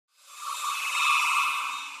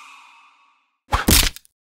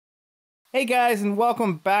Hey guys, and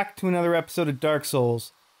welcome back to another episode of Dark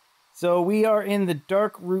Souls. So we are in the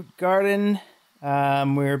Darkroot Garden.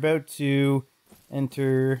 We're about to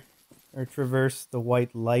enter or traverse the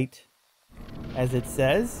white light, as it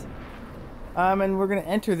says. And we're going to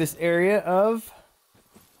enter this area of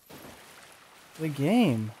the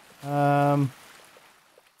game. It's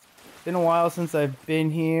been a while since I've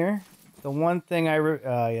been here. The one thing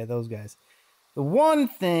yeah, those guys. The one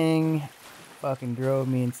thing fucking drove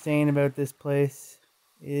me insane about this place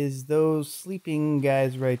is those sleeping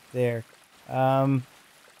guys right there.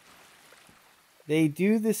 They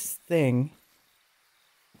do this thing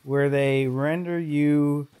where they render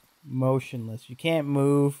you motionless. You can't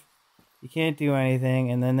move, you can't do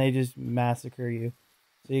anything, and then they just massacre you.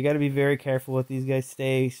 So you got to be very careful with these guys.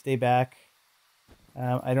 Stay back.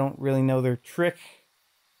 I don't really know their trick,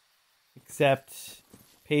 except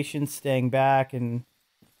patience, staying back, and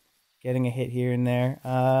getting a hit here and there.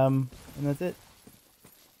 And that's it.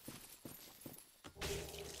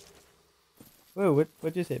 Whoa,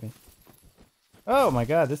 what just hit me? Oh my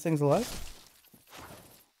god, this thing's alive?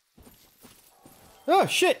 Oh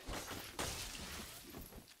shit!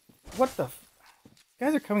 What the f- These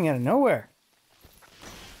guys are coming out of nowhere.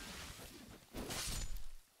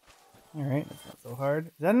 Alright, that's not so hard.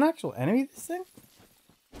 Is that an actual enemy, this thing?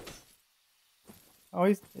 Oh,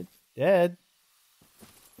 it's dead.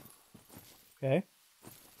 Okay.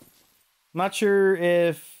 I'm not sure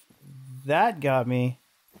if that got me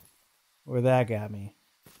or that got me.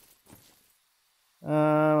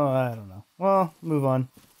 I don't know. Well, move on.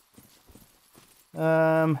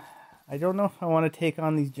 I don't know if I want to take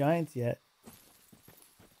on these giants yet.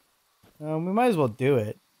 We might as well do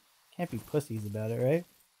it. Can't be pussies about it, right?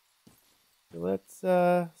 So let's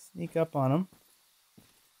sneak up on them.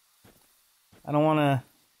 I don't want to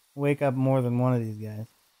wake up more than one of these guys.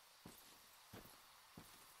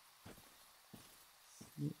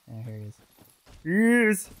 Oh, here he is.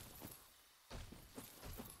 Yes!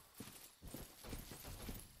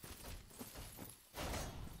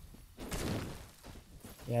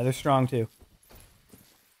 Yeah, they're strong too.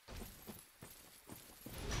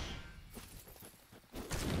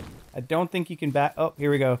 I don't think you can back. Oh,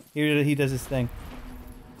 here we go. Here he does his thing.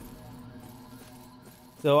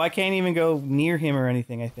 So I can't even go near him or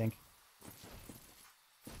anything, I think.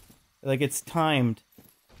 Like, it's timed.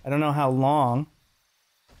 I don't know how long.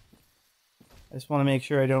 I just want to make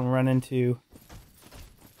sure I don't run into...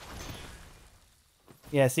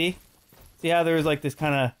 Yeah, see? See how there was like this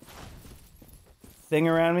kind of thing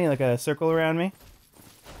around me? Like a circle around me?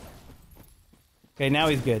 Okay, now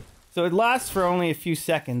he's good. So it lasts for only a few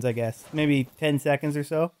seconds, I guess. Maybe 10 seconds or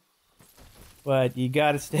so. But you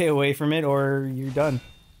gotta stay away from it or you're done.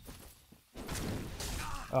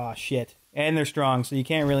 Oh, shit. And they're strong, so you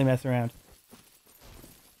can't really mess around.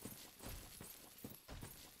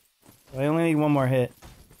 I only need one more hit.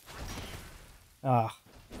 Ah.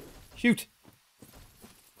 Shoot!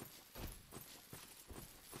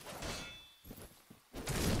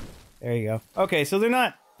 There you go. Okay, so they're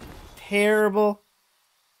not terrible,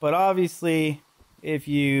 but obviously, if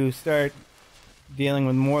you start dealing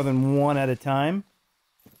with more than one at a time,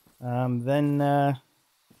 then it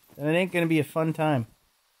ain't gonna be a fun time.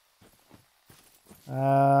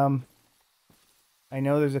 I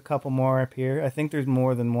know there's a couple more up here. I think there's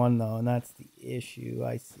more than one, though, and that's the issue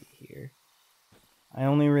I see here. I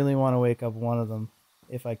only really want to wake up one of them,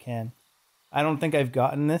 if I can. I don't think I've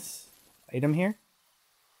gotten this item here,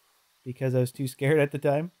 because I was too scared at the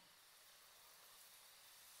time.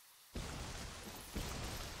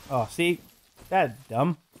 Oh, see? That's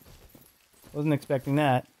dumb. Wasn't expecting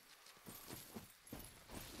that.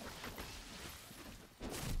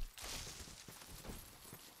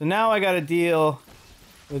 So now I gotta deal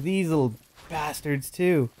with these little bastards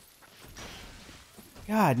too.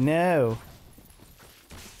 God, no.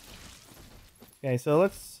 Okay, so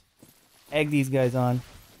let's egg these guys on.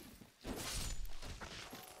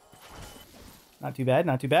 Not too bad,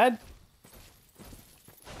 not too bad.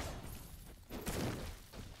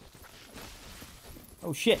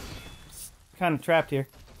 Oh shit. It's kind of trapped here.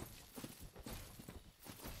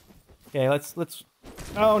 Okay, let's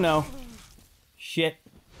oh no. Shit.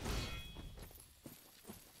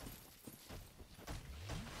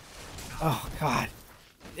 Oh, God.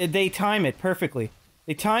 They time it perfectly.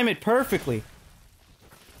 They time it perfectly.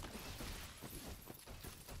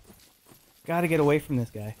 Gotta get away from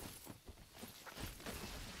this guy.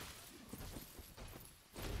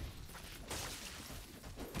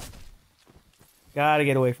 Gotta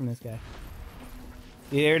get away from this guy.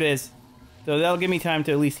 There it is. So that'll give me time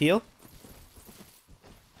to at least heal.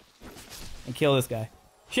 And kill this guy.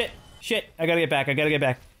 Shit! Shit! I gotta get back. I gotta get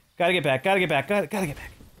back. Gotta get back, gotta get back, gotta get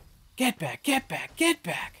back. Get back, get back, get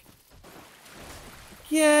back.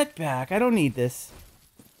 Get back. I don't need this.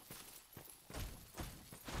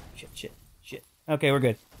 Shit, shit, shit. Okay, we're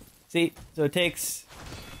good. See, so it takes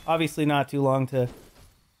obviously not too long to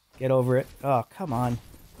get over it. Oh, come on.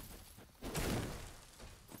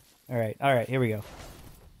 Alright, here we go.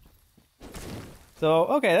 So,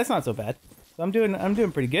 okay, that's not so bad. So I'm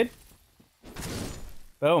doing pretty good.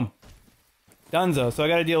 Boom. Dunzo. So I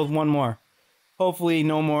gotta deal with one more. Hopefully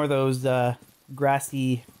no more of those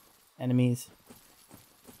grassy enemies.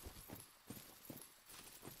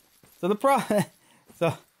 So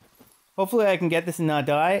so hopefully I can get this and not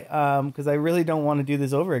die, because I really don't want to do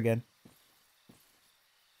this over again.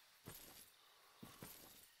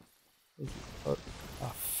 Oh,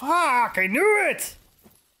 fuck! I knew it!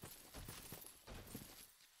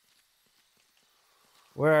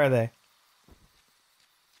 Where are they?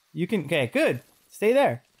 You can... Okay, good. Stay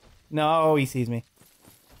there. No, he sees me.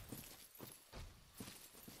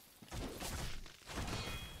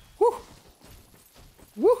 Woo!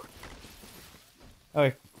 Woo!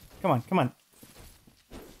 Okay, come on, come on.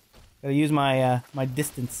 Gotta use my, my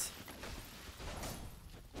distance.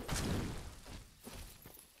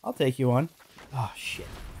 I'll take you on. Oh, shit.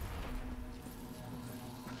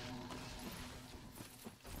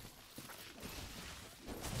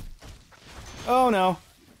 Oh, no.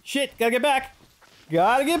 Shit, gotta get back.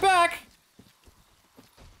 Gotta get back.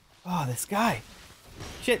 Oh, this guy.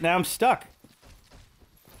 Shit, now I'm stuck.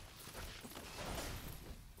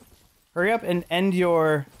 Hurry up and end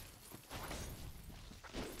your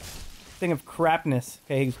thing of crapness.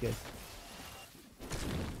 Okay, he's good.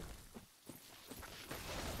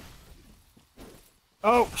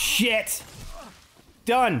 Oh, shit.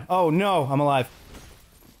 Done. Oh, no, I'm alive.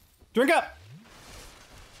 Drink up.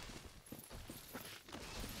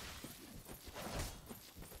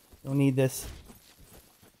 Don't need this.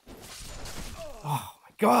 Oh, my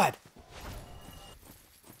God.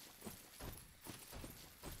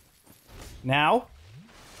 Now?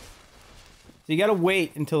 So you gotta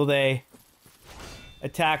wait until they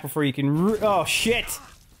attack before you can... Oh, shit!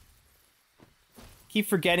 Keep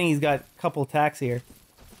forgetting he's got a couple attacks here.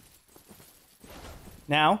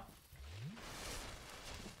 Now.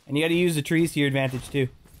 And you gotta use the trees to your advantage, too.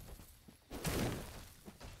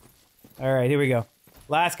 Alright, here we go.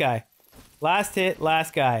 Last guy. Last hit,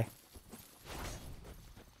 last guy.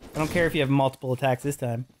 I don't care if you have multiple attacks this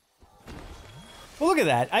time. Well, look at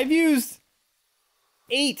that. I've used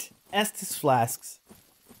 8 Estus flasks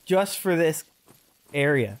just for this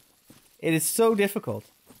area. It is so difficult.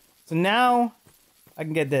 So now I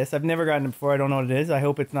can get this. I've never gotten it before. I don't know what it is. I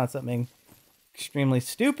hope it's not something extremely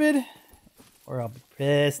stupid, or I'll be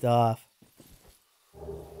pissed off.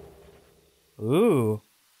 Ooh.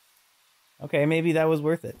 Okay, maybe that was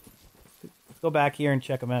worth it. Let's go back here and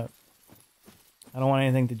check them out. I don't want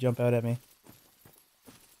anything to jump out at me.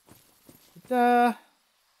 But,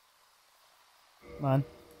 come on.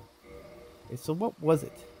 Okay, so what was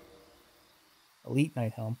it? Elite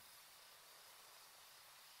Knight Helm.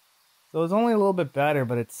 So it's only a little bit better,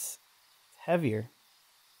 but it's heavier.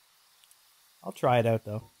 I'll try it out,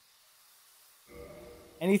 though.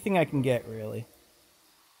 Anything I can get, really.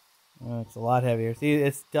 Oh, it's a lot heavier. See,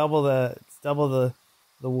 it's double the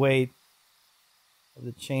weight of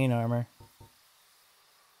the chain armor.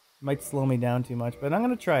 Might slow me down too much, but I'm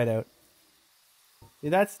gonna try it out. See,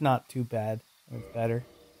 that's not too bad. It's better.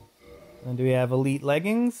 And then do we have elite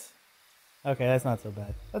leggings? Okay, that's not so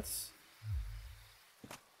bad. That's...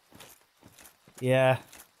 Yeah,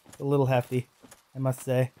 it's a little hefty, I must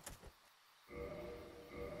say.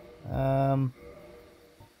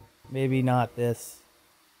 Maybe not this.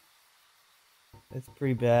 It's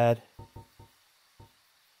pretty bad.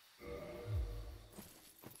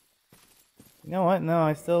 You know what? No,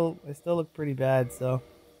 I still look pretty bad, so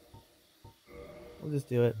we'll just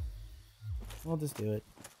do it. We'll just do it.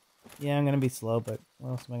 Yeah, I'm gonna be slow, but what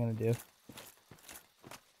else am I gonna do?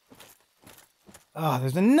 Oh,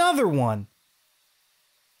 there's another one!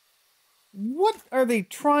 What are they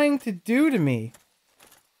trying to do to me?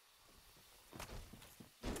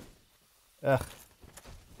 Ugh.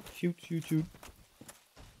 Shoot, shoot, shoot.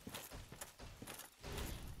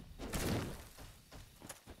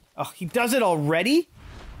 Oh, he does it already?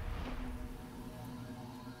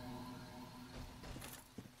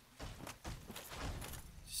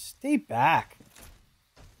 Stay back.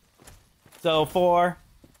 So 4,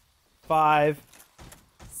 5,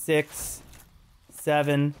 6,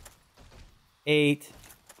 7, 8,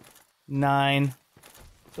 9.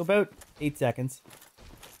 So about 8 seconds.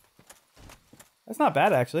 That's not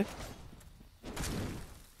bad, actually.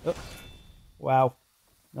 Oh. Wow.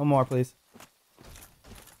 No more, please.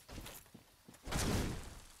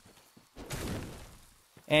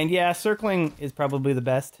 And yeah, circling is probably the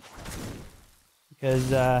best. Because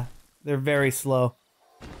they're very slow.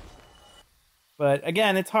 But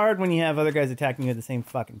again, it's hard when you have other guys attacking you at the same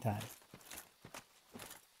fucking time.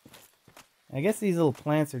 I guess these little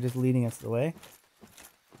plants are just leading us the way.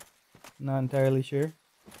 Not entirely sure.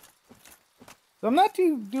 So I'm not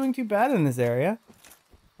doing too bad in this area.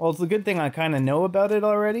 Well, it's a good thing I kind of know about it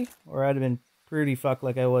already, or I'd have been pretty fucked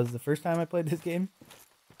like I was the first time I played this game.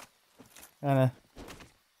 Kind of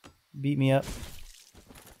beat me up.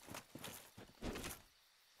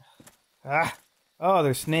 Ah! Oh,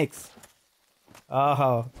 there's snakes.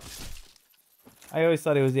 Oh. I always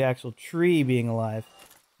thought it was the actual tree being alive.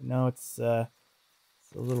 No, it's the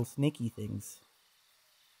little snaky things.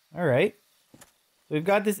 Alright. So we've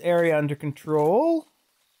got this area under control-ish,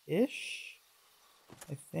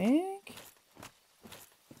 I think.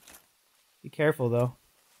 Be careful, though.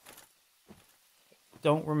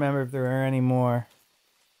 Don't remember if there are any more.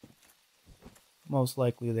 Most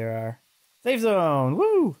likely there are. Safe zone!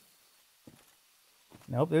 Woo!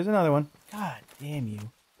 Nope, there's another one. God damn you.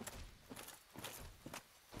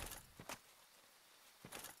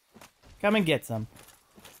 Come and get some.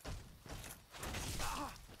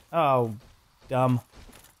 Oh, dumb.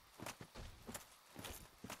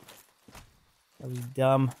 That was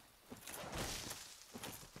dumb.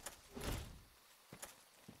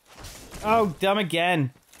 Oh, dumb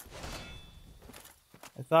again.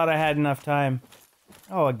 I thought I had enough time.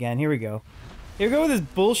 Oh, again. Here we go. Here we go with this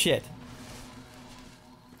bullshit.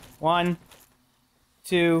 1,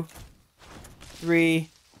 2, 3,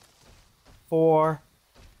 4,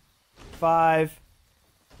 5,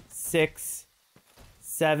 6,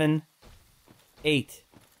 7, 8,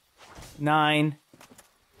 9.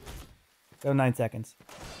 Go 9 seconds.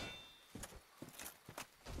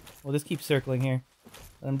 We'll just keep circling here.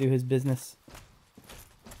 Let him do his business.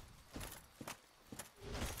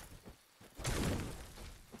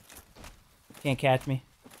 Can't catch me.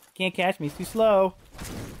 Can't catch me. It's too slow.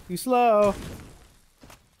 Too slow.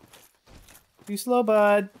 Too slow,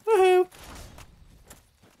 bud. Woohoo!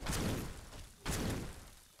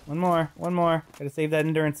 One more. One more. Gotta save that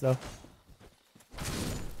endurance, though.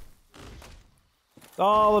 It's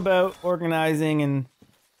all about organizing and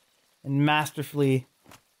masterfully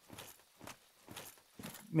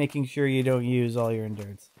making sure you don't use all your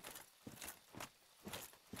endurance.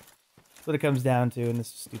 That's what it comes down to in this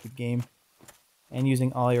stupid game. And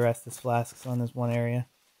using all your Estus flasks on this one area.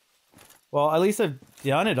 Well, at least I've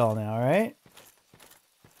done it all now, right?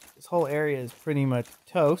 This whole area is pretty much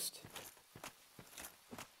toast.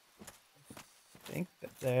 I think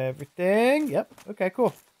that's everything. Yep. Okay,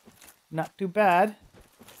 cool. Not too bad.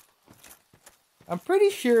 I'm pretty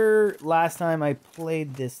sure last time I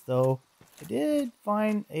played this, though, I did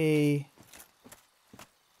find a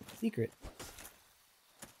secret.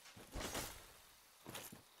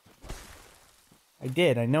 I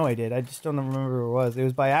did. I know I did. I just don't remember where it was. It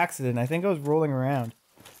was by accident. I think I was rolling around.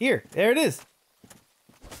 Here. There it is.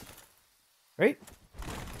 Right?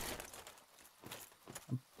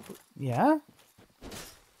 Yeah?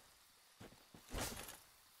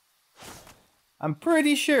 I'm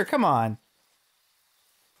pretty sure. Come on.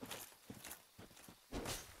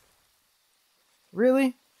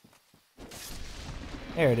 Really?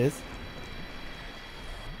 There it is.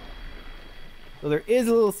 So there is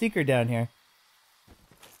a little secret down here.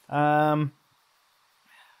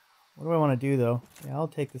 What do I want to do, though? Yeah, I'll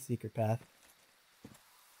take the secret path.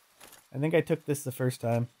 I think I took this the first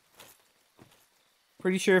time.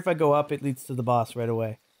 Pretty sure if I go up, it leads to the boss right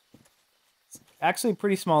away. It's actually a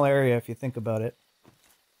pretty small area if you think about it.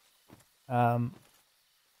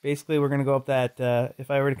 Basically, we're going to go up that... if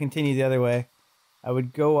I were to continue the other way, I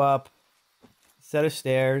would go up a set of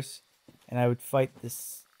stairs, and I would fight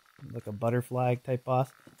this, like a butterfly type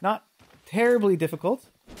boss. Not terribly difficult.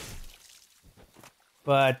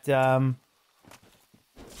 But, that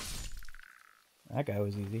guy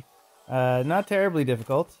was easy. Not terribly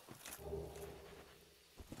difficult.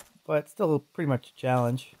 But still pretty much a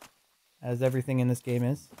challenge. As everything in this game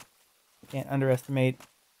is. Can't underestimate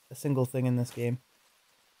a single thing in this game.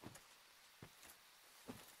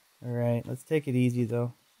 Alright, let's take it easy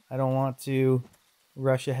though. I don't want to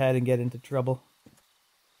rush ahead and get into trouble.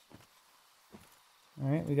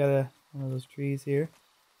 Alright, we got one of those trees here.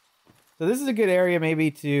 So this is a good area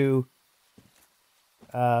maybe to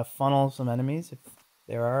funnel some enemies if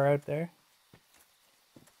there are out there.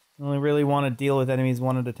 You only really want to deal with enemies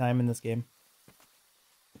one at a time in this game.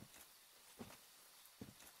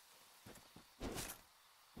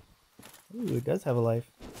 Ooh, it does have a life.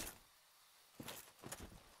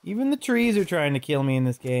 Even the trees are trying to kill me in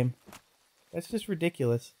this game. That's just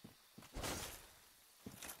ridiculous.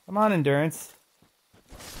 Come on, endurance.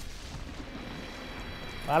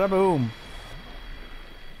 Bada boom.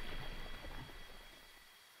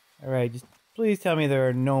 Alright, just please tell me there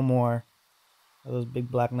are no more of those big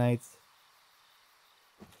black knights.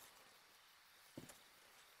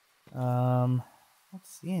 I don't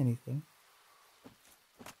see anything.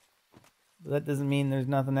 But that doesn't mean there's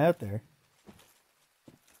nothing out there.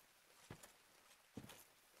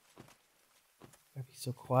 Gotta be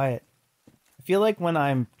so quiet. I feel like when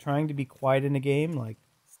I'm trying to be quiet in a game, like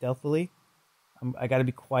stealthily, I gotta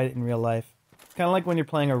be quiet in real life. It's kind of like when you're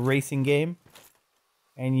playing a racing game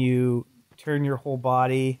and you turn your whole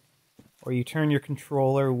body or you turn your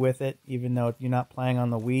controller with it, even though you're not playing on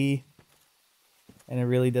the Wii, and it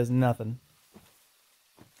really does nothing.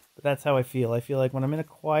 But that's how I feel. I feel like when I'm in a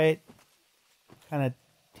quiet, kind of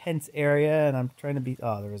tense area and I'm trying to be...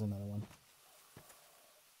 Oh, there is another one.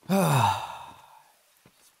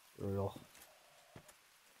 It's brutal.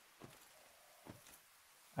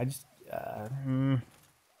 I just... there's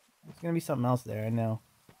gonna be something else there, I know.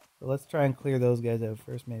 But let's try and clear those guys out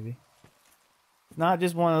first, maybe. It's not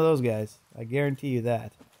just one of those guys. I guarantee you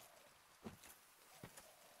that.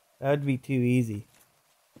 That would be too easy.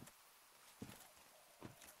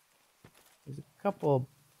 There's a couple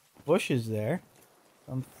bushes there.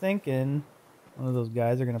 I'm thinking one of those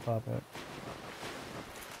guys are gonna pop out.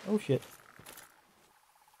 Oh shit.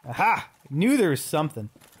 Aha! I knew there was something.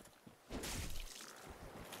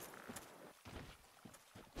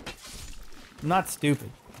 I'm not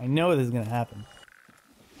stupid. I know this is gonna happen.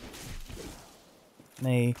 And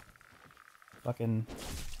they fucking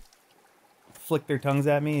flick their tongues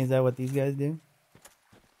at me. Is that what these guys do?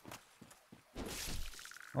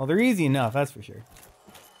 Well, they're easy enough, that's for sure.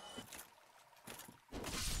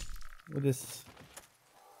 We'll just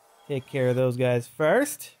take care of those guys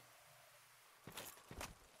first.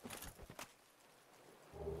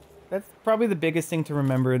 That's probably the biggest thing to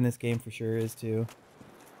remember in this game for sure, is to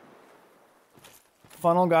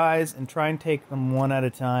funnel guys and try and take them one at a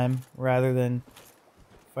time rather than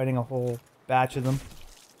fighting a whole batch of them.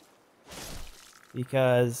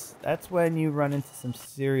 Because that's when you run into some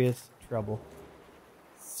serious trouble.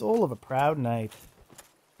 Soul of a proud knight.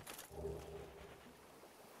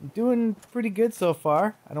 I'm doing pretty good so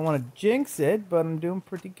far. I don't want to jinx it, but I'm doing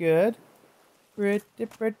pretty good. Pretty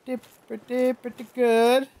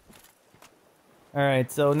good.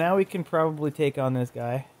 Alright, so now we can probably take on this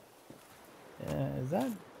guy. Is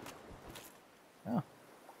that... Oh.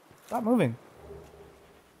 Stop moving.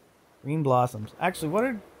 Green blossoms. Actually, what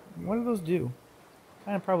do those do?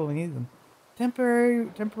 Kind of probably need them.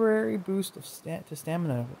 Temporary boost of to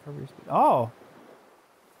stamina. Recovery speed. Oh!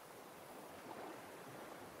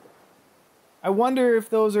 I wonder if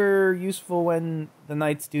those are useful when the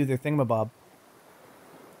knights do their thingamabob.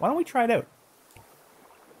 Why don't we try it out?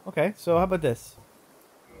 Okay, so how about this?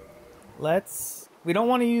 We don't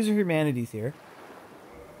want to use our humanities here.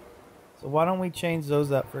 So why don't we change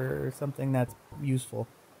those up for something that's useful?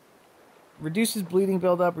 Reduces bleeding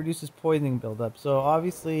buildup, reduces poisoning buildup. So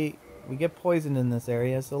obviously we get poisoned in this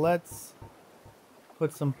area, so let's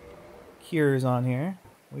put some cures on here.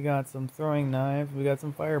 We got some throwing knives, we got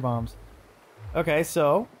some fire bombs. Okay,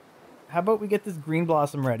 so how about we get this green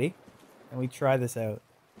blossom ready and we try this out.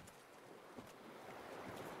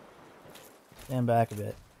 Stand back a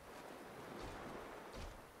bit.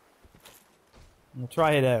 We'll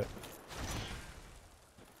try it out.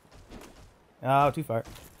 Oh, too far.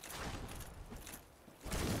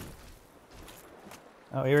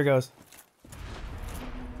 Oh, here it goes.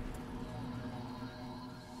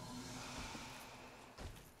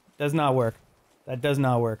 Does not work. That does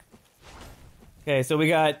not work. Okay, so we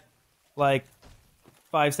got like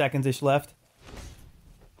 5 seconds-ish left.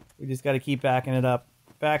 We just got to keep backing it up.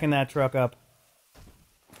 Backing that truck up.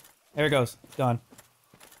 There it goes. It's gone.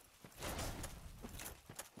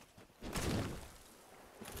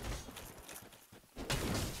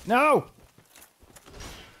 No!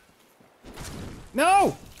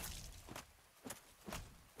 No!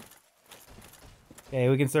 Okay,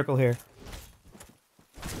 we can circle here.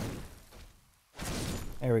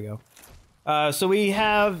 There we go. So we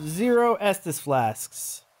have 0 Estus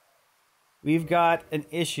flasks. We've got an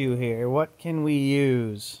issue here. What can we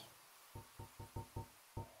use?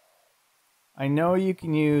 I know you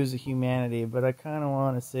can use a humanity, but I kind of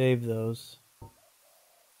want to save those.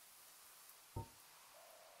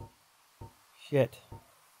 Shit.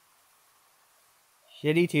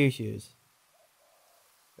 Shitty two shoes.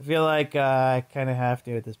 I feel like I kind of have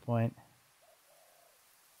to at this point.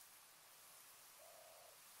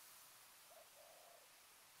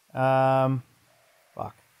 Fuck.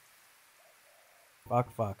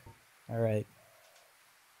 Fuck. Alright.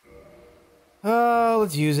 Oh,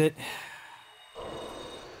 let's use it.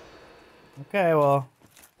 Okay, well.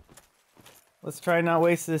 Let's try and not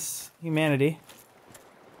waste this humanity.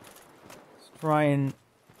 Let's try and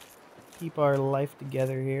keep our life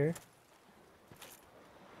together here.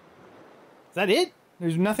 Is that it?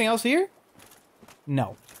 There's nothing else here?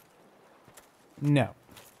 No. No.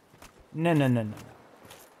 No.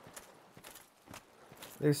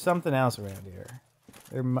 There's something else around here.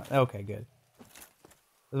 Okay, good.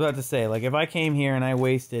 I was about to say, like, if I came here and I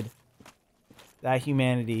wasted that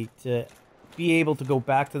humanity to be able to go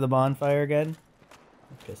back to the bonfire again,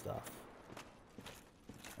 I'm pissed off.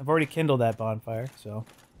 I've already kindled that bonfire, so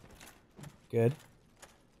good.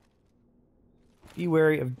 Be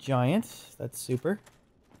wary of giants. That's super.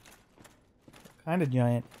 What kind of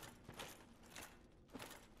giant?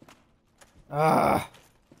 Ah!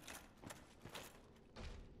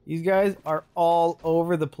 These guys are all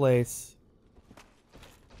over the place.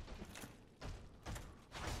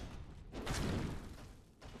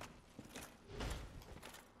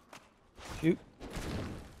 Shoot.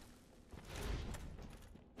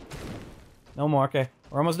 No more. Okay.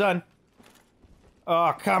 We're almost done.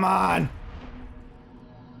 Oh, come on!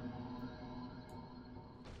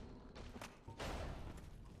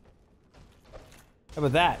 How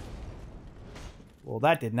about that? Well,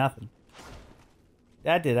 that did nothing.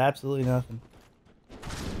 That did absolutely nothing.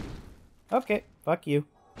 Okay, fuck you.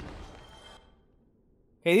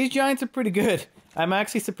 Okay, these giants are pretty good. I'm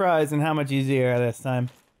actually surprised in how much easier this time.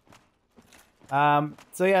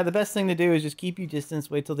 So yeah, the best thing to do is just keep your distance,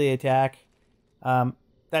 wait till they attack.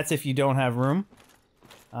 That's if you don't have room.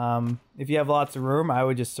 If you have lots of room, I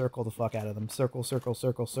would just circle the fuck out of them.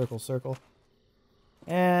 Circle.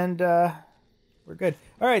 And, we're good.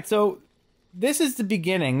 Alright, so this is the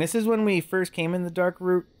beginning. This is when we first came in the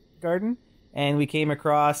Darkroot garden, and we came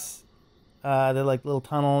across the like little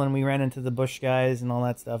tunnel, and we ran into the bush guys and all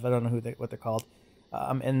that stuff. I don't know what they're called.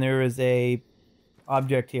 And there was a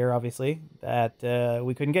object here, obviously, that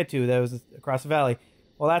we couldn't get to. That was across the valley.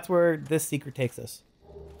 Well, that's where this secret takes us,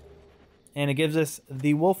 and it gives us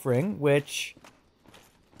the wolf ring, which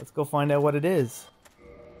let's go find out what it is.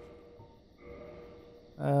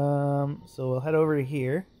 So we'll head over to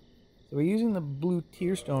here. So we're using the blue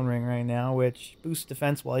tearstone ring right now, which boosts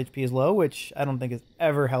defense while HP is low, which I don't think has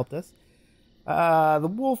ever helped us. The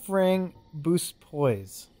wolf ring boosts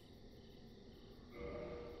poise.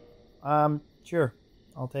 Sure.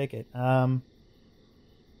 I'll take it. Toggle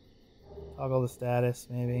the status,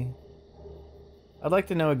 maybe. I'd like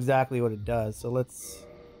to know exactly what it does, so let's...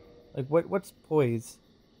 Like, what's poise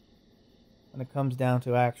when it comes down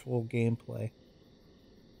to actual gameplay?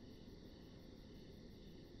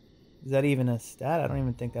 Is that even a stat? I don't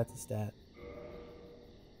even think that's a stat.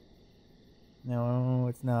 No,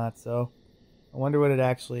 it's not, so... I wonder what it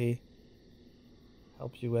actually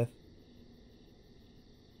helps you with.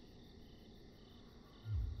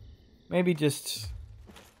 Maybe just...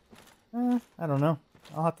 I don't know.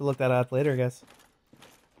 I'll have to look that up later, I guess.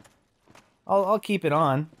 I'll keep it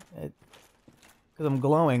on. Because I'm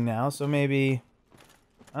glowing now, so maybe...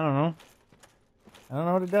 I don't know. I don't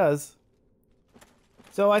know what it does.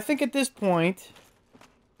 So I think at this point,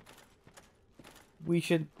 we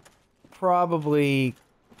should probably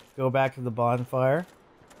go back to the bonfire.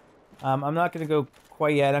 I'm not going to go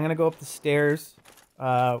quite yet. I'm going to go up the stairs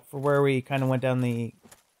for where we kind of went down the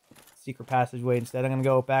secret passageway instead. I'm going to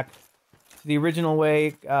go back to the original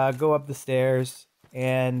way, go up the stairs,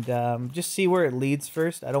 and just see where it leads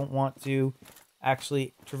first. I don't want to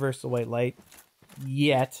actually traverse the white light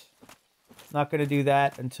yet. Not going to do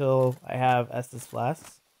that until I have Estus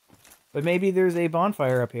flasks. But maybe there's a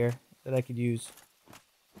bonfire up here that I could use.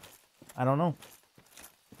 I don't know.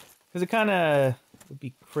 Because it kind of would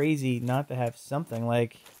be crazy not to have something.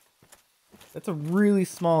 Like, that's a really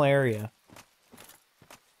small area.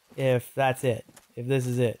 If that's it. If this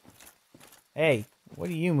is it. Hey, what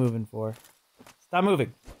are you moving for? Stop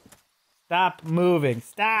moving. Stop moving.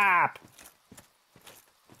 Stop!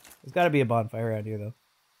 There's got to be a bonfire around here, though.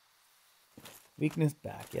 Weakness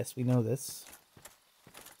back. Yes, we know this.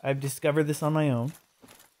 I've discovered this on my own.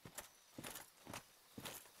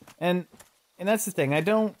 And that's the thing. I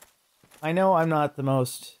know I'm not the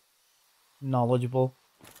most knowledgeable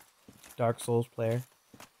Dark Souls player.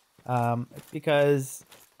 Because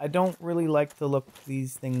I don't really like to look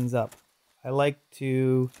these things up. I like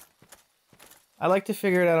to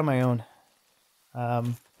figure it out on my own.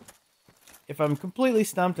 If I'm completely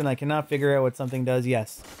stumped and I cannot figure out what something does,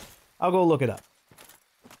 yes, I'll go look it up.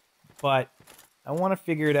 But I want to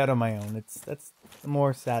figure it out on my own. That's the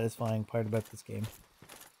more satisfying part about this game.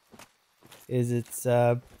 Is it's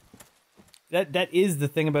that is the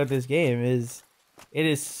thing about this game, is it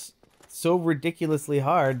is so ridiculously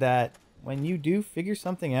hard that when you do figure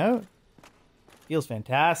something out, it feels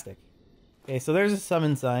fantastic. Okay, so there's a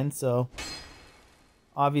summon sign, so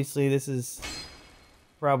obviously this is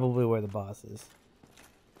probably where the boss is.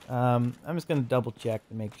 I'm just gonna double check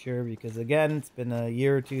to make sure, because again, it's been a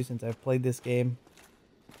year or two since I've played this game.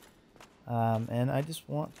 And I just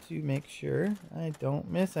want to make sure I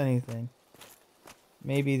don't miss anything.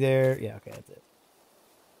 Maybe there... Yeah, okay, that's it.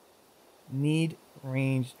 Need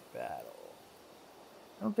ranged battle.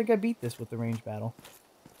 I don't think I beat this with the ranged battle.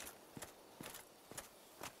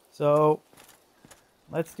 So,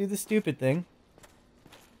 let's do the stupid thing.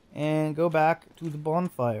 And go back to the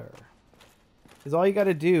bonfire. Because all you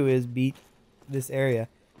gotta do is beat this area.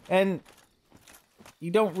 And you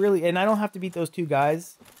don't really... And I don't have to beat those two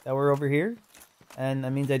guys that were over here. And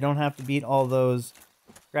that means I don't have to beat all those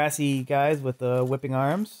grassy guys with the whipping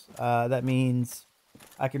arms. That means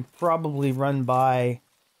I can probably run by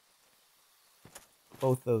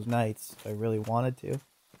both those knights if I really wanted to.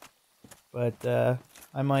 But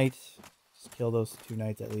I might just kill those two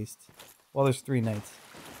knights at least. Well, there's 3 knights,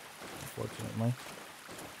 unfortunately.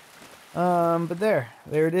 But there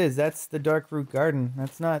it is. That's the Darkroot Garden.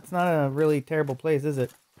 It's not a really terrible place, is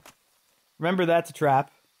it? Remember, that's a trap.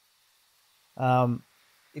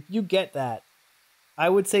 If you get that, I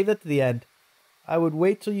would save that to the end. I would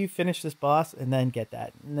wait till you finish this boss and then get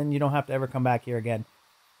that. And then you don't have to ever come back here again.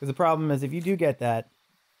 Because the problem is, if you do get that,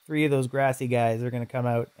 3 of those grassy guys are going to come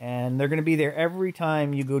out. And they're going to be there every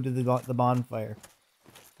time you go to the bonfire.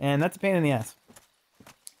 And that's a pain in the ass.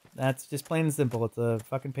 That's just plain and simple. It's a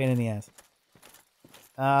fucking pain in the ass.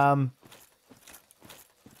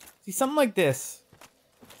 See, something like this.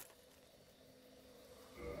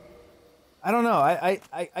 I don't know.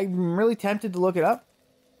 I'm really tempted to look it up.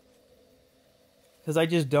 Because I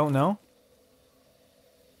just don't know.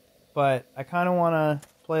 But I kind of want to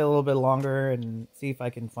play a little bit longer and see if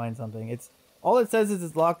I can find something. All it says is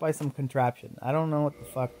it's locked by some contraption. I don't know what the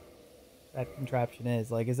fuck that contraption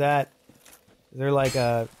is. Like, is there like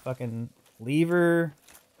a fucking lever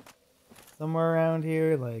somewhere around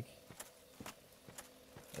here? Like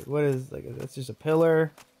what is, like, it's just a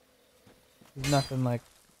pillar? There's nothing like,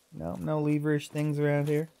 no leverish things around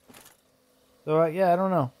here. So yeah, I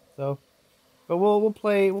don't know. So, but we'll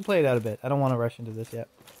play it out a bit. I don't want to rush into this yet.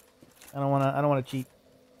 I don't want to cheat.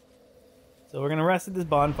 So we're gonna rest at this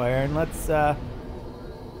bonfire, and let's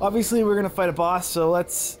obviously we're gonna fight a boss. So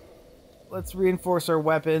let's reinforce our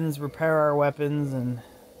weapons, repair our weapons, and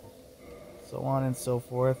so on and so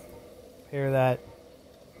forth. Repair that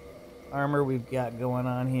armor we've got going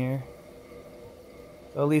on here.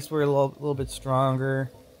 So at least we're a little bit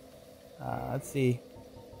stronger. Let's see.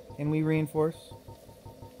 Can we reinforce?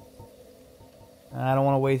 I don't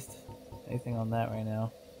want to waste anything on that right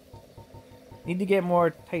now. Need to get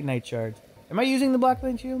more Titanite shards. Am I using the Black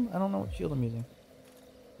Knight shield? I don't know what shield I'm using.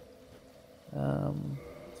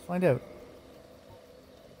 Let's find out.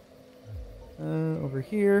 Over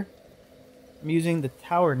here, I'm using the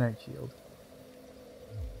Tower Knight shield.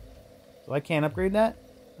 So I can't upgrade that,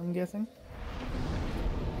 I'm guessing.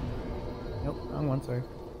 Nope, wrong one, sorry.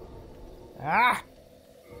 Ah!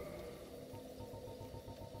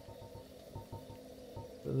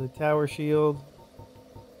 So the Tower shield.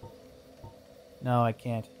 No, I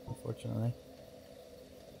can't, unfortunately.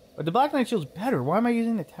 But the Black Knight shield's better. Why am I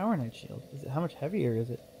using the Tower Knight shield? How much heavier is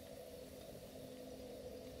it?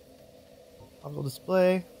 Optical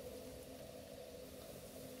display.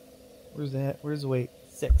 Where's that? Where's the weight?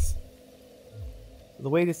 6. So the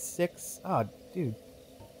weight is 6. Oh, dude.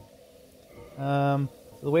 So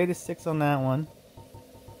the weight is 6 on that one.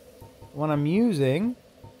 The one I'm using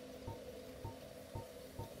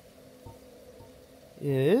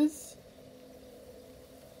is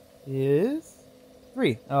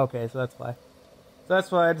 3. Okay, so that's why. So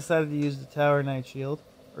that's why I decided to use the Tower Knight shield,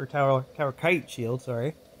 or Tower Kite shield.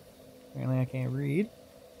 Sorry. Apparently I can't read.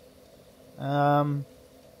 Yeah,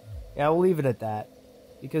 we'll leave it at that,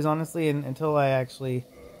 because honestly, until I actually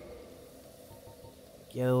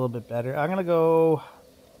get a little bit better, I'm gonna go.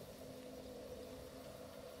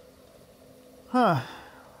 Huh?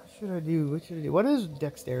 What should I do? What does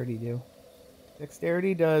dexterity do?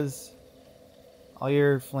 Dexterity does all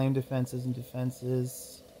your flame defenses and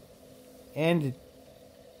defenses, and it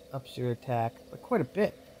ups your attack by quite a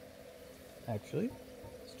bit, actually.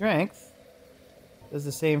 Strength does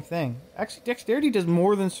the same thing. Actually, dexterity does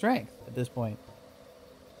more than strength at this point.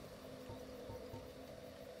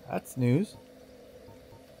 That's news.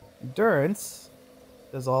 Endurance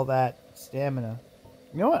does all that stamina.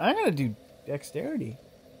 You know what? I'm gonna do dexterity.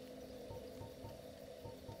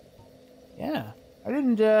 Yeah, I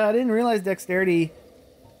didn't realize dexterity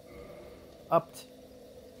upped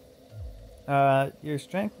your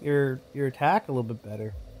strength, your attack a little bit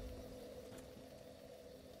better.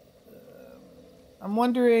 I'm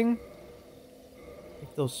wondering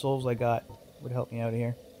if those souls I got would help me out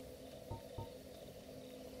here.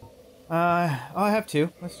 Oh, I have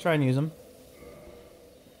two. Let's try and use them.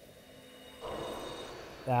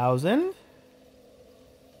 1,000.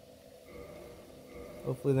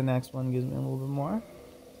 Hopefully the next one gives me a little bit more.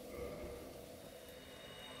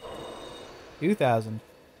 2,000.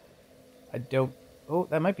 I don't... Oh,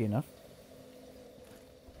 that might be enough.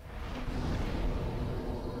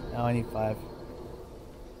 Now I need 5.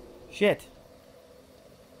 Shit.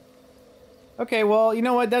 Okay, well, you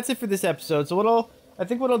know what? That's it for this episode. So I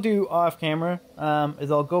think what I'll do off camera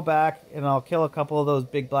is I'll go back and I'll kill a couple of those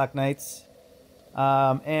big black knights.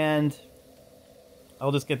 And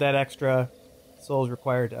I'll just get that extra souls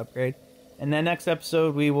required to upgrade. And then next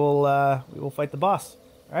episode we will fight the boss.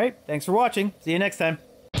 All right, thanks for watching. See you next time.